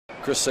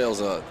Chris Sale's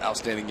an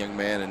outstanding young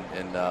man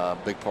and a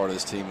big part of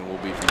this team, and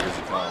will be for years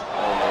to come.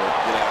 Oh, Lord,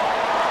 get out.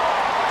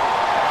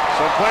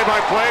 So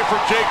play-by-play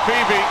for Jake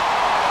Beebe,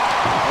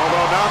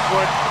 although not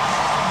what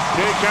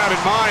Jake had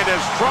in mind as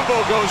Trumbo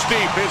goes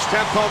deep, his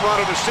 10th home run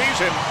of the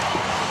season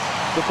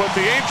to put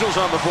the Angels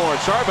on the board.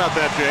 Sorry about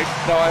that, Jake.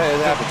 No,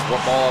 it happens.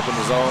 Ball up in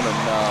the zone, and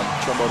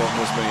Trumbo don't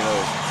miss many of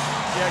those.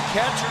 Yeah,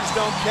 catchers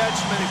don't catch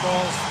many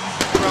balls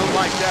thrown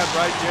like that,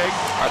 right, Jake?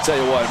 I tell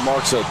you what,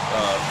 Mark's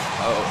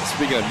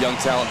speaking of young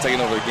talent taking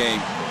over the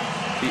game,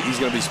 he's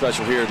going to be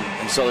special here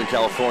in Southern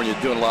California,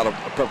 doing a lot of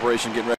preparation, getting ready.